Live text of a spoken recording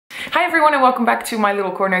Hi everyone and welcome back to my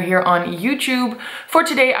little corner here on YouTube. For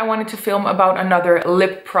today I wanted to film about another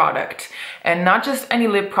lip product, and not just any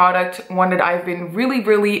lip product, one that I've been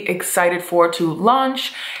really excited for to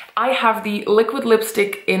launch. I have the liquid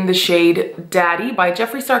lipstick in the shade Daddy by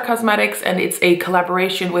Jeffree Cosmetics, and it's a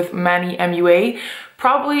collaboration with Manny MUA.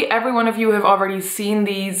 Probably every one of you have already seen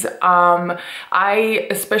these. I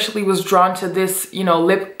especially was drawn to this,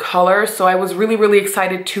 lip color, so I was really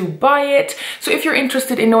excited to buy it. So if you're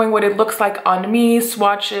interested in knowing what it looks like on me,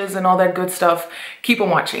 swatches and all that good stuff, keep on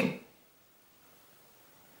watching.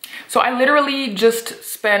 So I literally just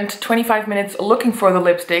spent 25 minutes looking for the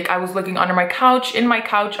lipstick. I was looking under my couch, in my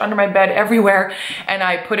couch, under my bed, everywhere, and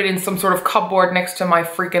I put it in some sort of cupboard next to my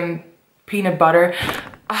freaking peanut butter.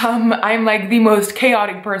 I'm like the most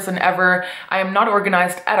chaotic person ever. I am not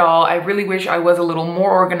organized at all. I really wish I was a little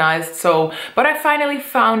more organized. But I finally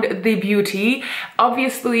found the beauty.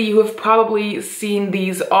 Obviously, you have probably seen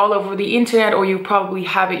these all over the internet, or you probably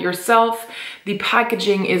have it yourself. The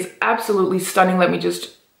packaging is absolutely stunning. Let me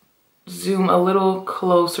just zoom a little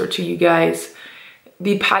closer to you guys.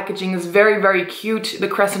 The packaging is very cute. The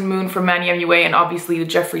crescent moon from Manny MUA and obviously the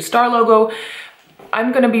Jeffree Star logo.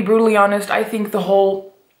 I'm gonna be brutally honest, I think the whole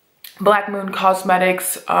Black Moon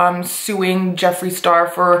Cosmetics suing Jeffree Star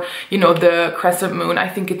for, the crescent moon, I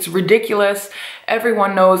think it's ridiculous.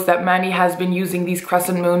 Everyone knows that Manny has been using these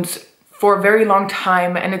crescent moons for a very long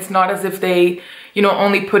time, and it's not as if they,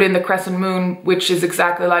 only put in the crescent moon, which is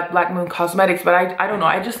exactly like Black Moon Cosmetics, but I don't know,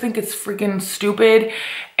 I just think it's freaking stupid.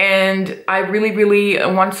 And I really,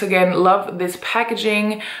 once again, love this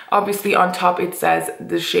packaging. Obviously on top it says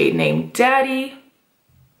the shade name Daddy.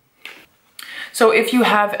 So if you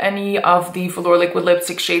have any of the Velour liquid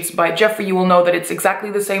lipstick shades by Jeffree, you will know that it's exactly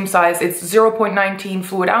the same size. It's 0.19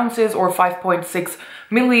 fluid ounces or 5.6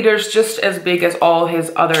 milliliters, just as big as all his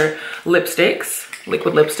other lipsticks,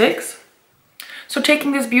 liquid lipsticks. So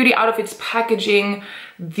taking this beauty out of its packaging,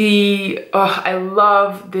 I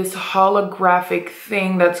love this holographic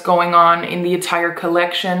thing that's going on in the entire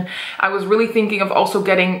collection. I was really thinking of also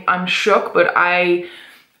getting Unshook, but I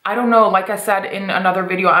don't know, like I said in another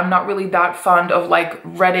video, I'm not really that fond of like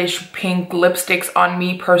reddish pink lipsticks on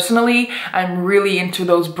me personally. I'm really into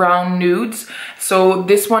those brown nudes. So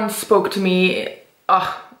this one spoke to me,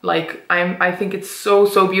 I think it's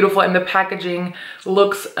so beautiful, and the packaging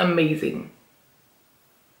looks amazing.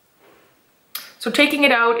 So taking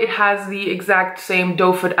it out, it has the exact same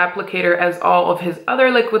doe foot applicator as all of his other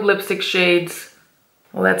liquid lipstick shades.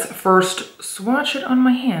 Let's first swatch it on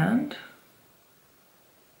my hand.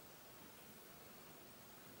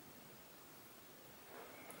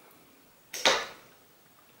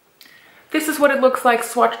 This is what it looks like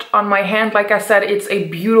swatched on my hand. Like I said, it's a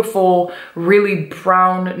beautiful, really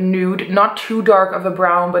brown nude. Not too dark of a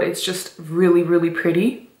brown, but it's just really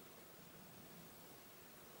pretty.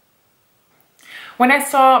 When I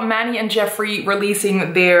saw Manny and Jeffree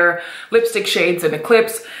releasing their lipstick shades in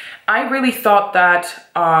Eclipse, I really thought that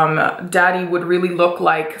Daddy would really look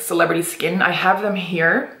like Celebrity Skin. I have them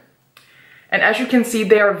here. And as you can see,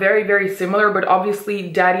 they are very similar, but obviously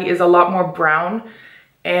Daddy is a lot more brown,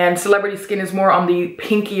 and Celebrity Skin is more on the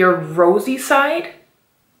pinkier rosy side.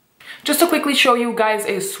 Just to quickly show you guys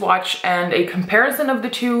a swatch and a comparison of the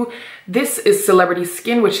two, this is Celebrity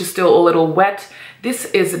Skin, which is still a little wet. This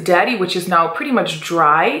is Daddy, which is now pretty much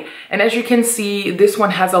dry. And as you can see, this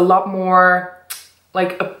one has a lot more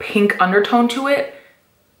like a pink undertone to it.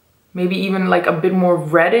 Maybe even like a bit more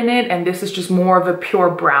red in it, and this is just more of a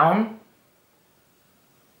pure brown.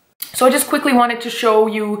 So I just quickly wanted to show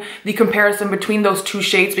you the comparison between those two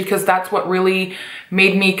shades, because that's what really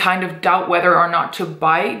made me kind of doubt whether or not to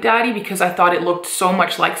buy Daddy, because I thought it looked so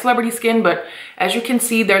much like Celebrity Skin, but as you can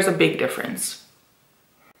see, there's a big difference.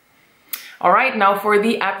 All right, now for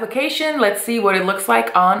the application, let's see what it looks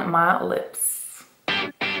like on my lips.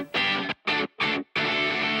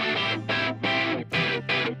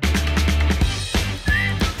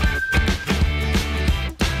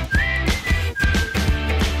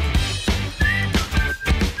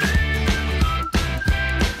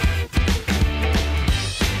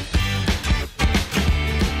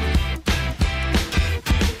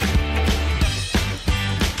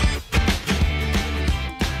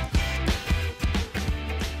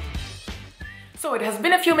 So it has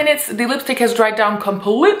been a few minutes, the lipstick has dried down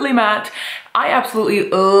completely matte. I absolutely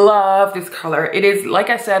love this color. It is, like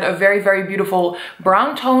I said, a very beautiful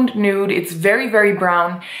brown toned nude. It's very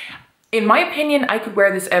brown. In my opinion, I could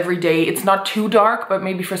wear this every day. It's not too dark, but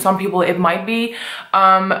maybe for some people it might be.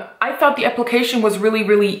 I thought the application was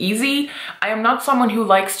really easy. I am not someone who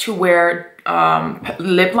likes to wear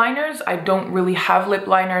lip liners. I don't really have lip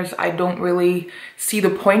liners. I don't really see the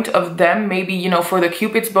point of them. Maybe, you know, for the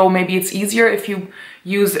Cupid's bow, maybe it's easier if you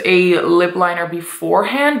use a lip liner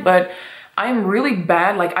beforehand, but I'm really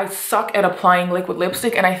bad. Like, I suck at applying liquid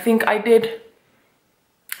lipstick, and I think I did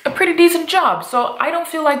a pretty decent job. So I don't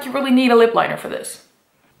feel like you really need a lip liner for this.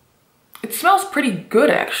 It smells pretty good,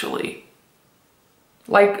 actually.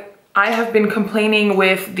 Like, I have been complaining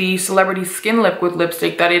with the Celebrity Skin Liquid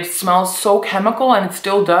lipstick that it smells so chemical, and it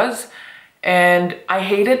still does. And I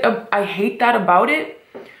hate it. I hate that about it.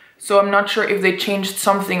 So I'm not sure if they changed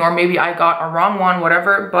something, or maybe I got a wrong one,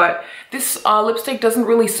 whatever. But this lipstick doesn't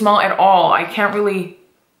really smell at all. I can't really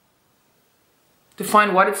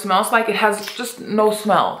define what it smells like. It has just no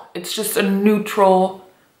smell. It's just a neutral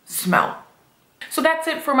smell. So that's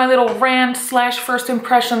it for my little rant slash first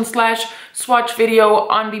impression slash swatch video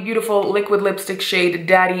on the beautiful liquid lipstick shade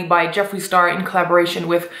Daddy by Jeffree Star in collaboration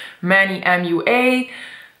with Manny MUA.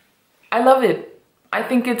 I love it. I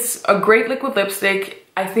think it's a great liquid lipstick.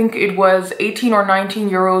 I think it was 18 or 19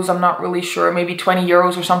 euros. I'm not really sure, maybe 20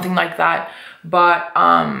 euros or something like that. But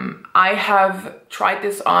I have tried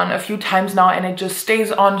this on a few times now, and it just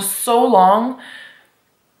stays on so long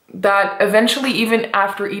that eventually, even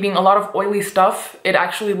after eating a lot of oily stuff, it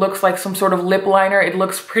actually looks like some sort of lip liner. It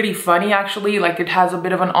looks pretty funny, actually. Like, it has a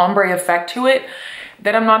bit of an ombre effect to it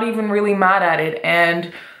that I'm not even really mad at it.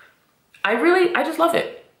 And I just love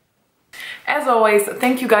it. As always,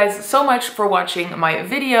 thank you guys so much for watching my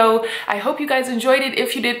video. I hope you guys enjoyed it.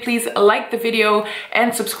 If you did, please like the video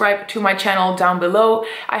and subscribe to my channel down below.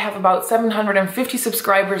 I have about 750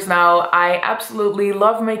 subscribers now. I absolutely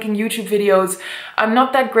love making YouTube videos. I'm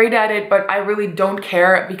not that great at it, but I really don't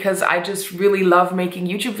care because I just really love making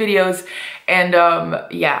YouTube videos. And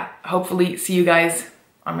yeah, hopefully see you guys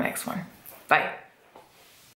on my next one. Bye.